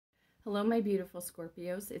Hello, my beautiful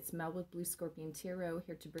Scorpios. It's Mel with Blue Scorpion Tarot,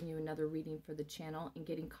 here to bring you another reading for the channel and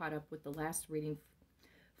getting caught up with the last reading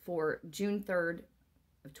for June 3rd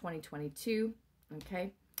of 2022.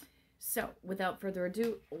 Okay, so without further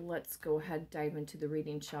ado, let's go ahead, dive into the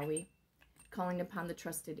reading, shall we? Calling upon the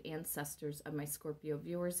trusted ancestors of my Scorpio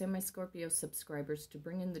viewers and my Scorpio subscribers to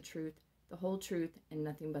bring in the truth, the whole truth, and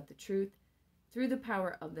nothing but the truth through the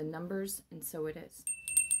power of the numbers, and so it is.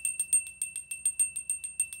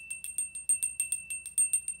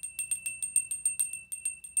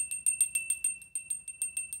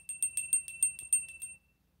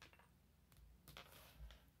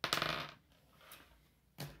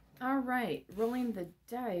 All right, rolling the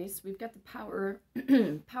dice, we've got the power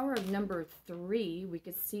power of number 3. We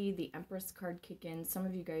could see the Empress card kick in. Some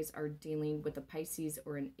of you guys are dealing with a Pisces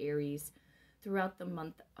or an Aries throughout the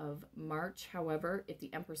month of March. However, if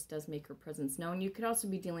the Empress does make her presence known, you could also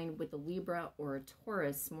be dealing with a Libra or a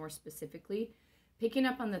Taurus, more specifically. Picking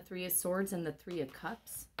up on the 3 of Swords and the 3 of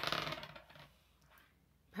Cups.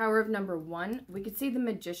 Power of number 1, we could see the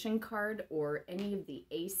Magician card or any of the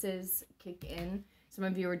Aces kick in. Some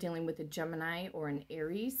of you are dealing with a Gemini or an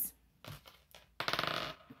Aries.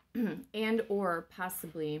 And or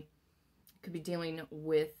possibly could be dealing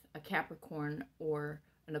with a Capricorn or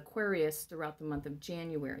an Aquarius throughout the month of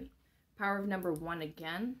January. Power of number 1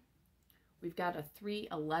 again. We've got a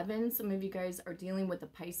 3-11. Some of you guys are dealing with a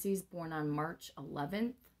Pisces born on March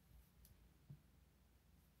 11th.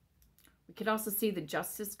 We could also see the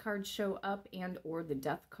Justice card show up and or the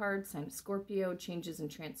Death card, sign of Scorpio, changes and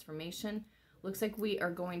transformation. Looks like we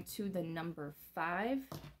are going to the number 5.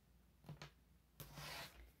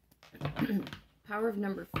 Power of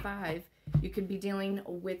number 5. You could be dealing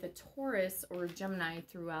with a Taurus or a Gemini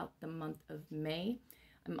throughout the month of May.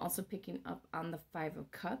 I'm also picking up on the 5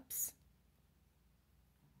 of Cups,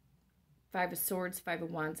 5 of Swords, 5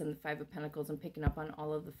 of Wands, and the 5 of Pentacles. I'm picking up on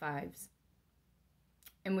all of the 5s.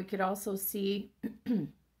 And we could also see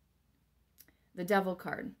the Devil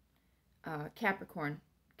card, Capricorn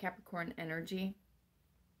energy.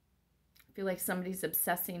 I feel like somebody's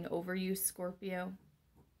obsessing over you, Scorpio.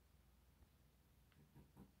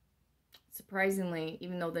 Surprisingly,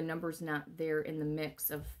 even though the number's not there in the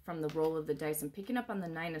mix from the roll of the dice, I'm picking up on the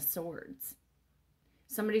 9 of Swords.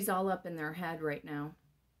 Somebody's all up in their head right now,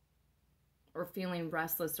 or feeling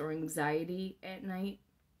restless or anxiety at night.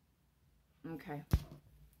 Okay.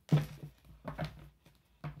 1, 2, 3, 4, 5, 6, 7, 8.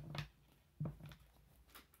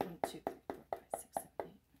 1, 2, 3, 4,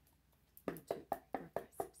 5,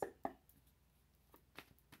 6, 7, 8.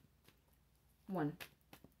 1,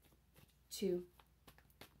 2,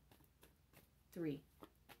 3,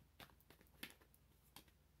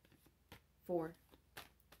 4,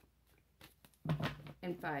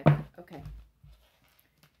 and 5. Okay.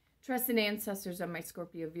 Trusted ancestors of my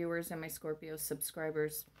Scorpio viewers and my Scorpio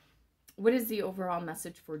subscribers, what is the overall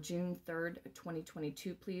message for June 3rd,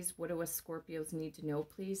 2022, please? What do us Scorpios need to know,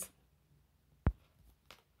 please?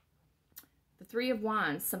 The 3 of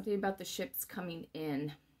Wands, something about the ships coming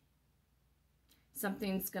in.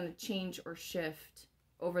 Something's going to change or shift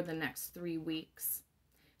over the next 3 weeks.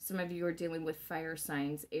 Some of you are dealing with fire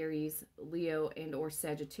signs, Aries, Leo, and or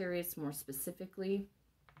Sagittarius, more specifically.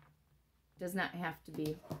 Does not have to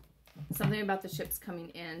be. Something about the ships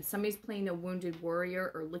coming in. Somebody's playing a wounded warrior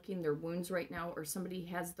or licking their wounds right now, or somebody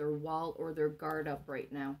has their wall or their guard up right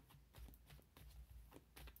now.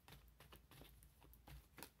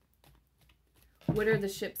 What are the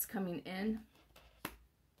ships coming in?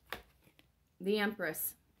 The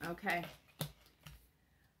Empress. Okay.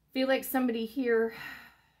 Feel like somebody here,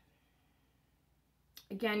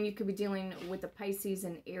 again, you could be dealing with a Pisces,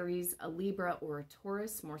 an Aries, a Libra, or a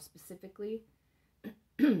Taurus, more specifically.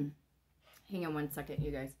 Hang on one second,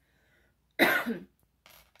 you guys.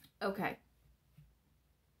 Okay.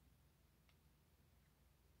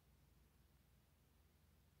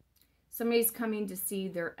 Somebody's coming to see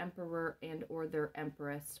their emperor and or their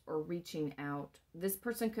empress, or reaching out. This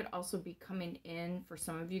person could also be coming in, for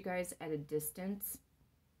some of you guys, at a distance.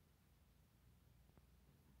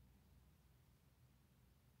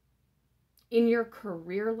 In your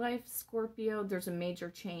career life, Scorpio, there's a major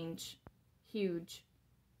change. Huge.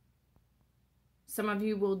 Some of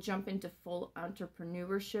you will jump into full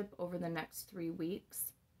entrepreneurship over the next 3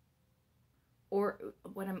 weeks. Or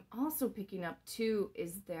what I'm also picking up too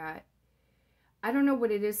is that, I don't know what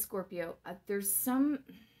it is, Scorpio. There's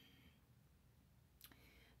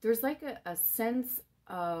like a sense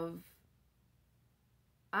of,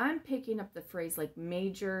 I'm picking up the phrase like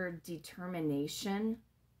major determination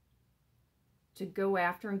to go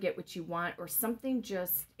after and get what you want, or something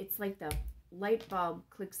just, it's like the light bulb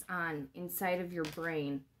clicks on inside of your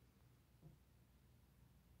brain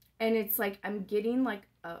And it's like I'm getting like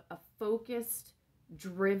a focused,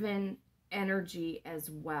 driven energy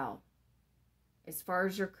as well. As far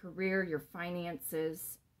as your career, your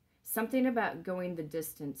finances, something about going the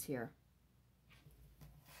distance here.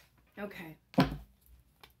 Okay.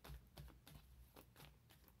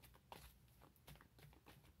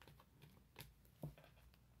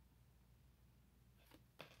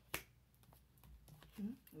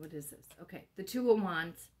 What is this? Okay, the Two of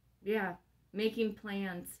Wands. Yeah, making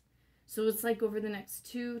plans. So it's like over the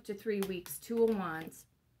next 2 to 3 weeks, Two of Wands.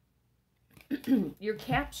 You're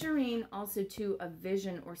capturing also too a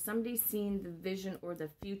vision, or somebody seeing the vision or the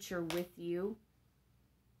future with you.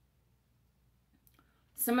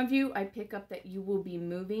 Some of you, I pick up that you will be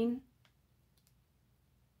moving.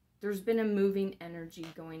 There's been a moving energy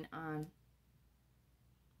going on.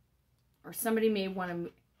 Or somebody may want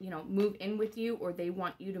to, you know, move in with you, or they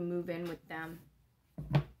want you to move in with them.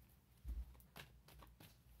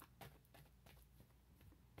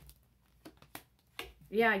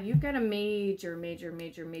 Yeah, you've got a major, major,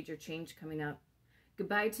 major, major change coming up.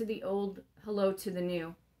 Goodbye to the old, hello to the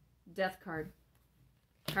new. Death card.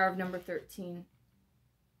 Card of number 13.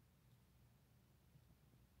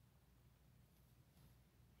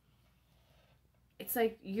 It's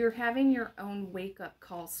like you're having your own wake-up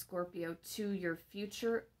call, Scorpio, to your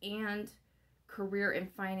future and career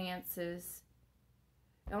and finances.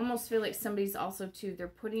 I almost feel like somebody's also, too, they're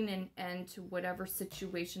putting an end to whatever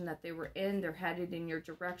situation that they were in. They're headed in your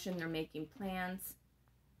direction. They're making plans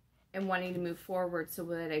and wanting to move forward. So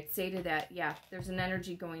what I'd say to that, yeah, there's an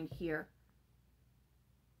energy going here.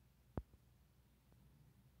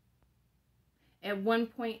 At one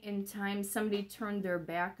point in time, somebody turned their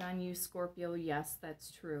back on you, Scorpio. Yes, that's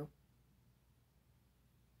true.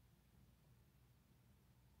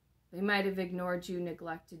 They might have ignored you,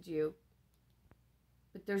 neglected you.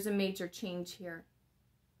 But there's a major change here.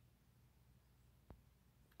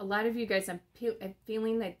 A lot of you guys, I'm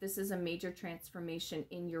feeling that this is a major transformation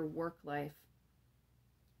in your work life.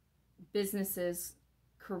 Businesses,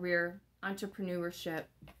 career, entrepreneurship.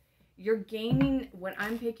 You're gaining, what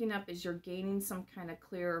I'm picking up is you're gaining some kind of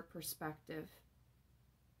clearer perspective.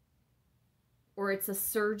 Or it's a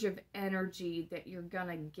surge of energy that you're going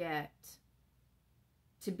to get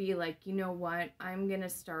to be like, you know what, I'm going to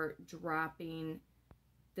start dropping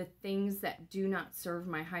the things that do not serve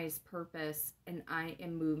my highest purpose, and I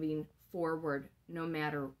am moving forward no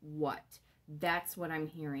matter what. That's what I'm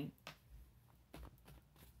hearing.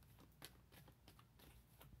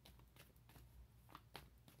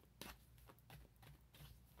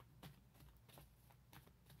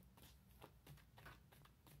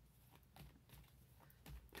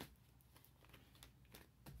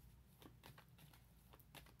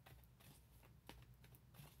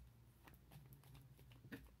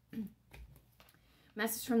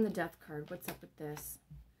 Message from the Death card. What's up with this?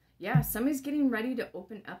 Yeah, somebody's getting ready to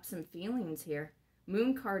open up some feelings here.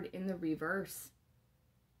 Moon card in the reverse.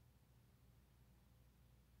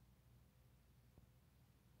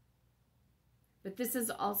 But this is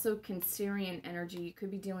also Cancerian energy. You could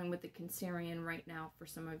be dealing with the Cancerian right now for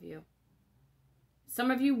some of you. Some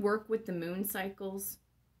of you work with the moon cycles.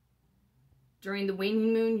 During the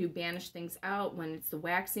waning moon, you banish things out. When it's the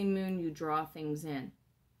waxing moon, you draw things in.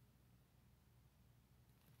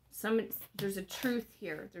 There's a truth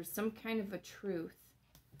here. There's some kind of a truth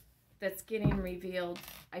that's getting revealed,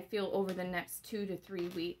 I feel, over the next 2 to 3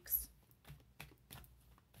 weeks.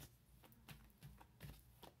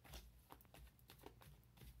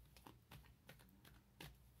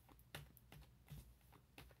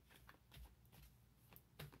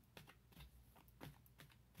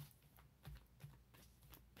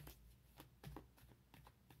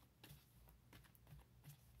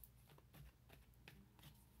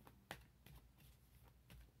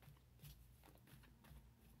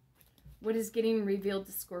 What is getting revealed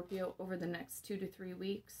to Scorpio over the next 2 to 3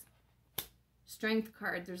 weeks? Strength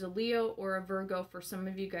card. There's a Leo or a Virgo for some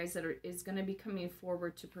of you guys that is going to be coming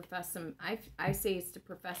forward to profess some, I say it's to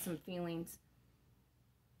profess some feelings.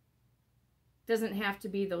 Doesn't have to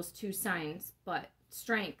be those two signs, but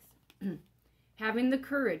strength. Having the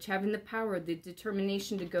courage, having the power, the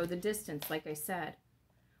determination to go the distance, like I said.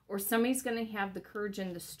 Or somebody's going to have the courage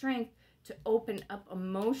and the strength to open up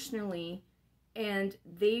emotionally, and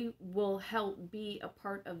they will help be a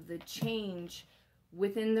part of the change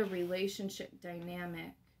within the relationship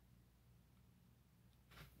dynamic.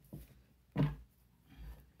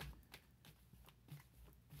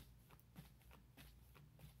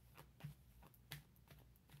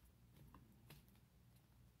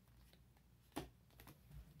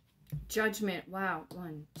 Judgment. Wow.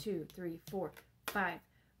 1, 2, 3, 4, 5.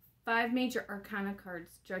 5 major arcana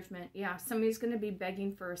cards, Judgment. Yeah, somebody's going to be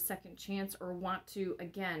begging for a second chance or want to,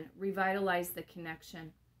 again, revitalize the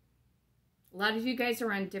connection. A lot of you guys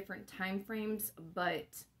are on different time frames, but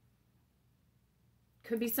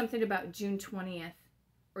could be something about June 20th.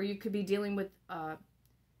 Or you could be dealing with a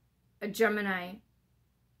Gemini.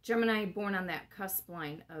 Gemini born on that cusp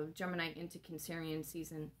line of Gemini into Cancerian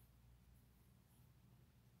season.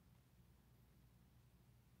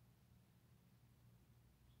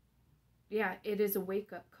 Yeah, it is a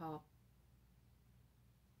wake-up call.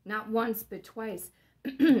 Not once, but twice.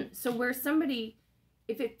 So where somebody,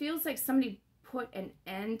 if it feels like somebody put an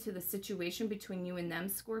end to the situation between you and them,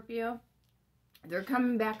 Scorpio, they're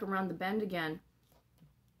coming back around the bend again.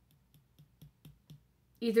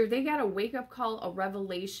 Either they got a wake-up call, a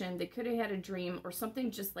revelation, they could have had a dream, or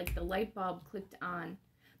something just like the light bulb clicked on.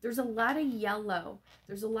 There's a lot of yellow.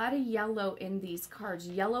 There's a lot of yellow in these cards.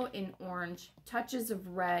 Yellow and orange, touches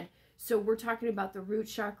of red. So we're talking about the root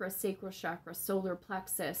chakra, sacral chakra, solar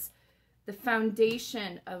plexus, the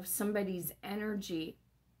foundation of somebody's energy,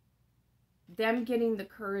 them getting the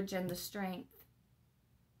courage and the strength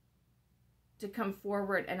to come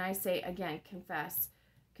forward. And I say, again, confess.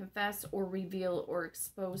 Confess or reveal or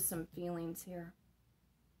expose some feelings here.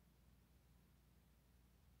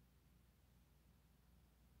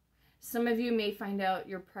 Some of you may find out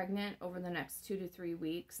you're pregnant over the next 2 to 3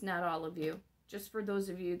 weeks. Not all of you. Just for those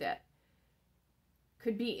of you that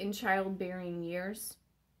could be in childbearing years.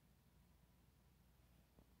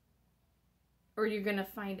 Or you're going to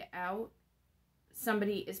find out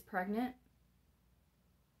somebody is pregnant.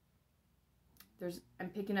 I'm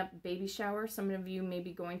picking up baby shower. Some of you may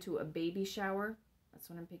be going to a baby shower. That's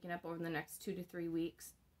what I'm picking up over the next 2 to 3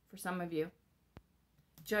 weeks for some of you.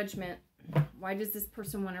 Judgment. Why does this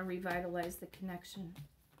person want to revitalize the connection?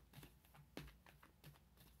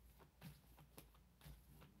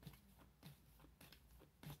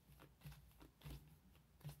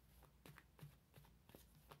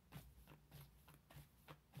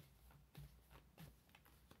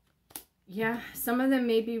 Yeah, some of them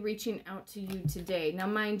may be reaching out to you today. Now,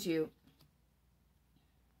 mind you,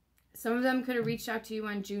 some of them could have reached out to you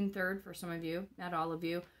on June 3rd for some of you, not all of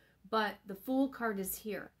you, but the Fool card is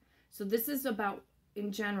here. So this is about,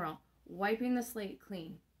 in general, wiping the slate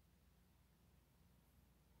clean.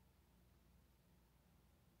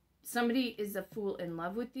 Somebody is a fool in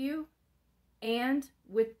love with you, and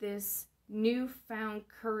with this newfound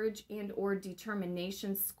courage and or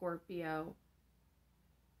determination, Scorpio,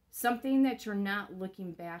 something that you're not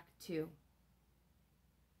looking back to.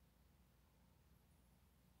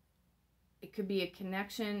 It could be a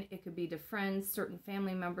connection. It could be to friends, certain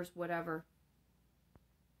family members, whatever.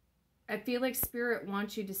 I feel like Spirit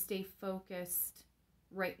wants you to stay focused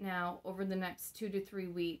right now over the next 2 to 3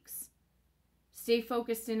 weeks. Stay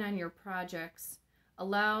focused in on your projects.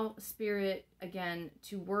 Allow Spirit, again,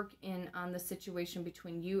 to work in on the situation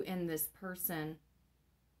between you and this person.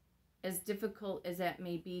 As difficult as that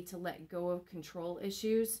may be to let go of control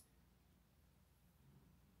issues.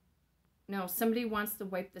 No, somebody wants to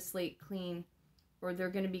wipe the slate clean, or they're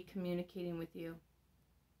going to be communicating with you.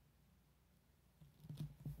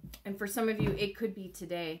 And for some of you, it could be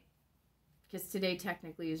today, because today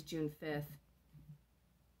technically is June 5th.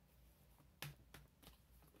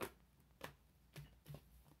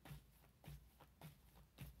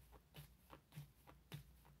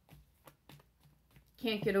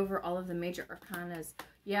 Can't get over all of the major arcanas.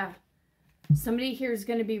 Yeah, somebody here is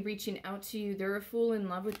going to be reaching out to you. They're a fool in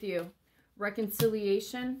love with you.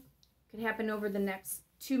 Reconciliation could happen over the next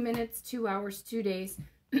 2 minutes, 2 hours, 2 days.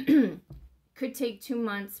 Could take 2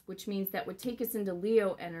 months, which means that would take us into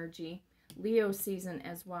Leo energy, Leo season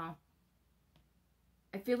as well.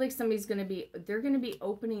 I feel like somebody's going to be, they're going to be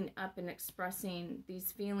opening up and expressing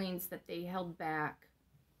these feelings that they held back.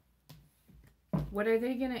 What are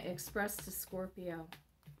they going to express to Scorpio?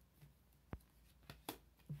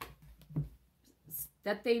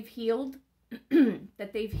 That they've healed,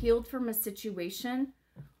 that they've healed from a situation,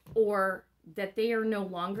 or that they are no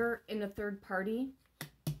longer in a third party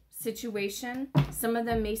situation. Some of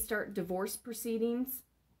them may start divorce proceedings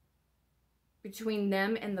between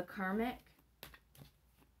them and the karmic.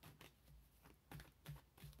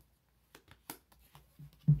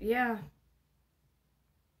 Yeah.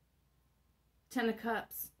 10 of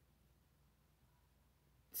Cups.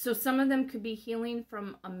 So some of them could be healing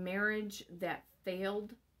from a marriage that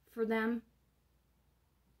failed for them.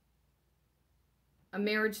 A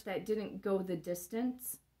marriage that didn't go the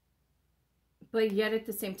distance. But yet at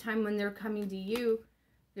the same time, when they're coming to you,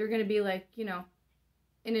 they're going to be like, you know,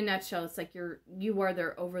 in a nutshell, it's like you are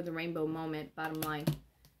their over the rainbow moment, bottom line.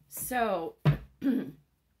 So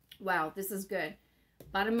Wow, this is good.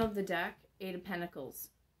 Bottom of the deck, 8 of Pentacles.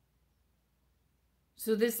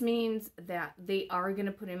 So this means that they are going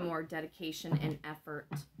to put in more dedication and effort.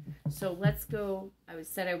 So let's go. I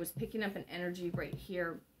was picking up an energy right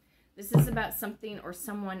here. This is about something or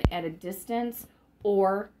someone at a distance,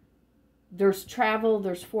 or there's travel,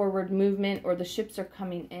 there's forward movement, or the ships are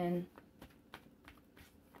coming in.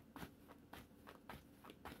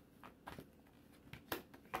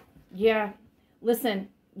 Yeah, listen,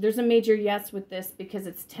 there's a major yes with this because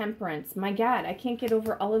it's Temperance. My God, I can't get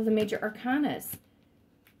over all of the major arcanas.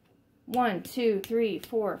 1, 2, 3,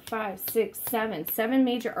 4, 5, 6, 7. 7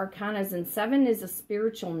 major arcanas, and 7 is a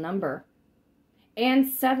spiritual number. And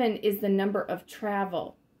 7 is the number of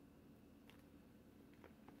travel.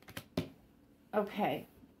 Okay.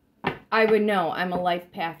 I would know. I'm a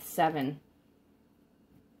life path 7.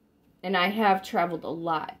 And I have traveled a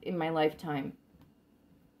lot in my lifetime.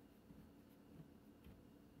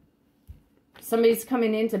 Somebody's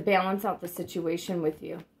coming in to balance out the situation with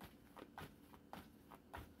you.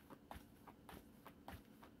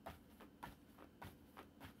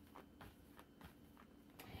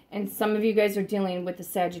 And some of you guys are dealing with the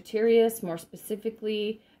Sagittarius, more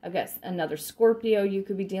specifically. I guess another Scorpio you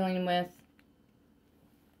could be dealing with.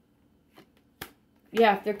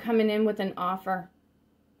 Yeah, they're coming in with an offer.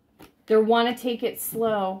 They want to take it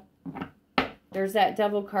slow. There's that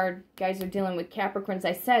Devil card. Guys are dealing with Capricorns.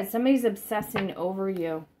 I said somebody's obsessing over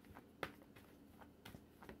you.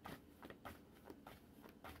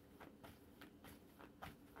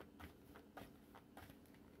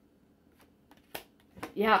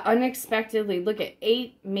 Yeah, unexpectedly. Look at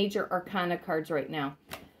 8 major arcana cards right now.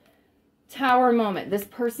 Tower moment. This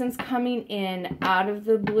person's coming in out of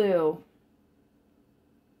the blue.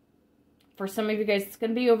 For some of you guys, it's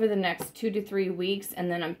going to be over the next 2 to 3 weeks.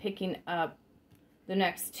 And then I'm picking up the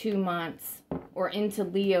next 2 months or into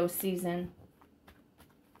Leo season.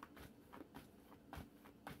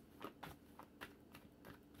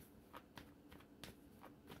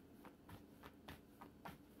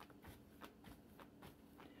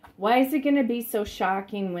 Why is it going to be so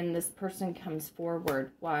shocking when this person comes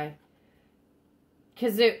forward? Why?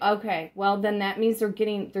 Because okay, well then that means they're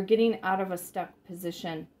getting out of a stuck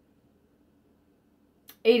position.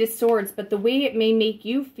 8 of Swords, but the way it may make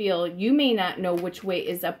you feel, you may not know which way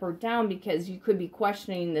is up or down, because you could be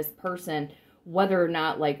questioning this person whether or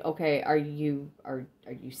not, like, okay, are you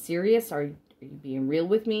serious? Are you being real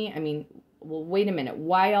with me? I mean, well, wait a minute.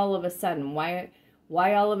 Why all of a sudden? Why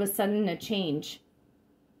all of a sudden a change?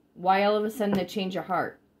 Why all of a sudden a change of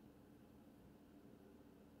heart?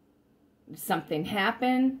 Something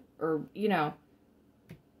happen, or, you know,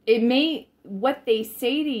 it may, what they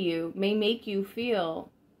say to you may make you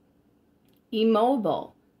feel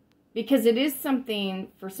immobile, because it is something,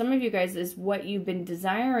 for some of you guys, is what you've been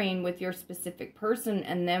desiring with your specific person,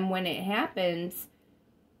 and then when it happens,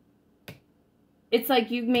 it's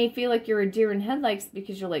like you may feel like you're a deer in headlights,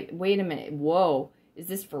 because you're like, wait a minute, whoa, is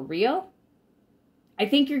this for real? I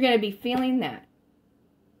think you're going to be feeling that.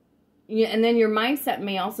 Yeah, and then your mindset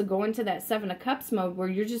may also go into that 7 of Cups mode where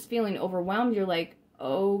you're just feeling overwhelmed. You're like,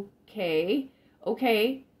 okay,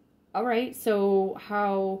 all right, so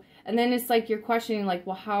how, and then it's like you're questioning, like,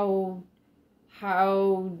 well, how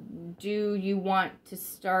do you want to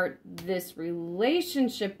start this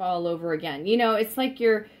relationship all over again? You know, it's like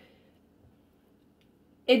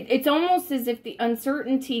it's almost as if the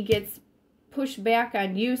uncertainty gets pushed back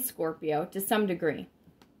on you, Scorpio, to some degree.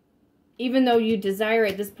 Even though you desire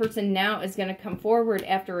it, this person now is going to come forward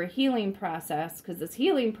after a healing process, because this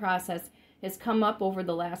healing process has come up over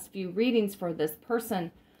the last few readings for this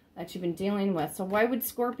person that you've been dealing with. So why would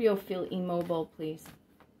Scorpio feel immobile, please?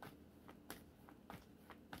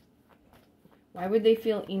 Why would they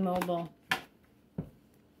feel immobile?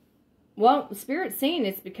 Well, Spirit's saying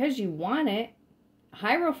it's because you want it.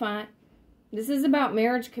 Hierophant. This is about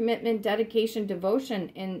marriage, commitment, dedication,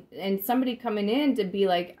 devotion, and somebody coming in to be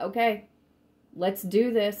like, okay, let's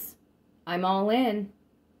do this. I'm all in.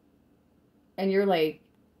 And you're like,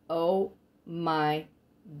 oh my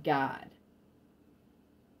God.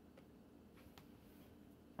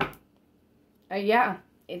 Yeah,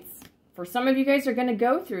 it's, for some of you guys are going to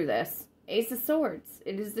go through this. Ace of Swords.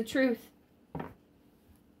 It is the truth.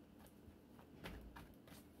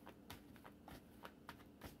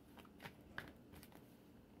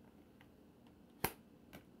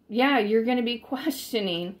 Yeah, you're going to be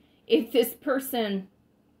questioning if this person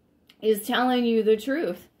is telling you the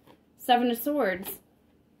truth. 7 of Swords.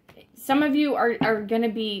 Some of you are going to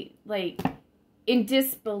be, like, in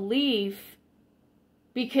disbelief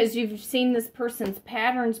because you've seen this person's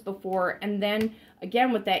patterns before, and then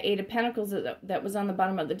again, with that Eight of Pentacles that was on the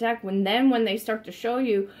bottom of the deck, when they start to show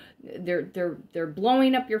you, they're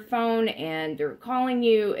blowing up your phone and they're calling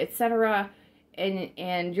you, etc.,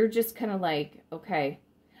 and you're just kind of like, okay,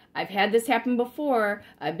 I've had this happen before.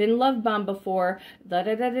 I've been love bombed before. Da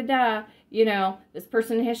da da da da. You know, this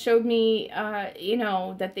person has showed me, you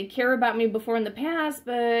know, that they care about me before in the past,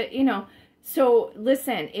 but you know. So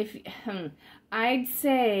listen, if I'd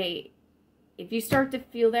say, if you start to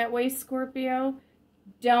feel that way, Scorpio,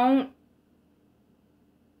 don't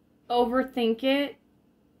overthink it.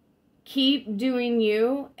 Keep doing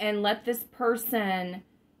you, and let this person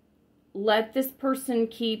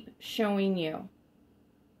keep showing you.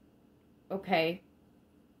 Okay?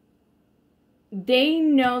 They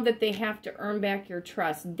know that they have to earn back your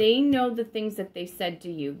trust. They know the things that they said to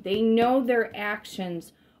you. They know their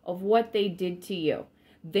actions of what they did to you.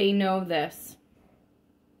 They know this.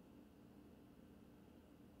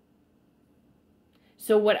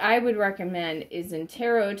 So what I would recommend is, in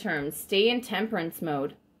tarot terms, stay in temperance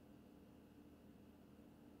mode.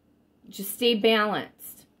 Just stay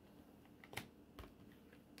balanced.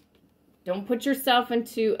 Don't put yourself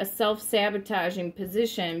into a self-sabotaging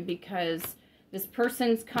position, because this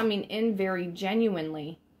person's coming in very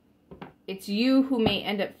genuinely. It's you who may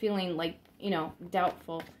end up feeling like, you know,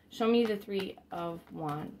 doubtful. Show me the Three of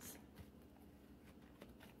Wands.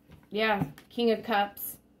 Yeah, King of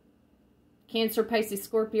Cups. Cancer, Pisces,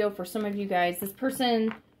 Scorpio, for some of you guys. This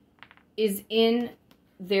person is in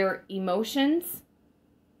their emotions.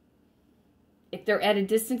 If they're at a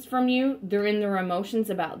distance from you, they're in their emotions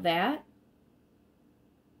about that.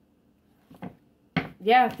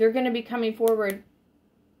 Yeah, they're going to be coming forward,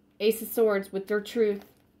 Ace of Swords, with their truth.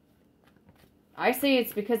 I say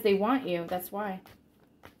it's because they want you. That's why.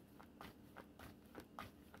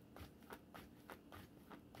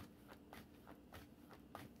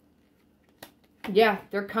 Yeah,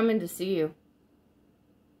 they're coming to see you.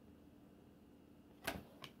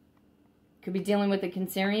 Could be dealing with a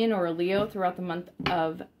Cancerian or a Leo throughout the month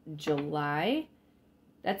of July.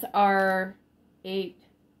 That's our 10th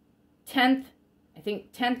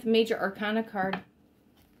major arcana card.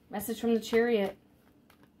 Message from the Chariot.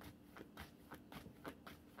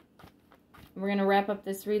 We're going to wrap up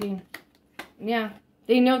this reading. Yeah,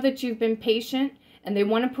 they know that you've been patient, and they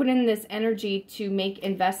want to put in this energy to make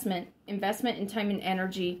investment in time and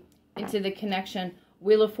energy into the connection.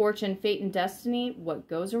 Wheel of Fortune, fate and destiny. What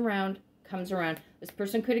goes around comes around. This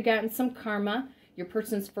person could have gotten some karma. Your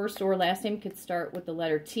person's first or last name could start with the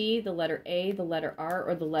letter T, the letter A, the letter R,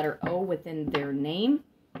 or the letter O within their name.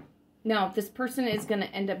 Now, this person is going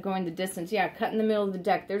to end up going the distance. Yeah, cut in the middle of the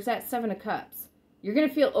deck. There's that Seven of Cups. You're going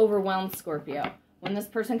to feel overwhelmed, Scorpio, when this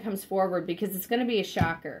person comes forward, because it's going to be a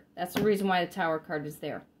shocker. That's the reason why the Tower card is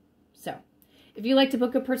there. So, if you'd like to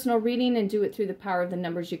book a personal reading and do it through the power of the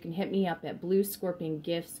numbers, you can hit me up at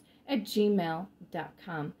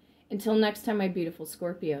bluescorpiongifts@gmail.com. Until next time, my beautiful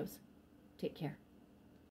Scorpios, take care.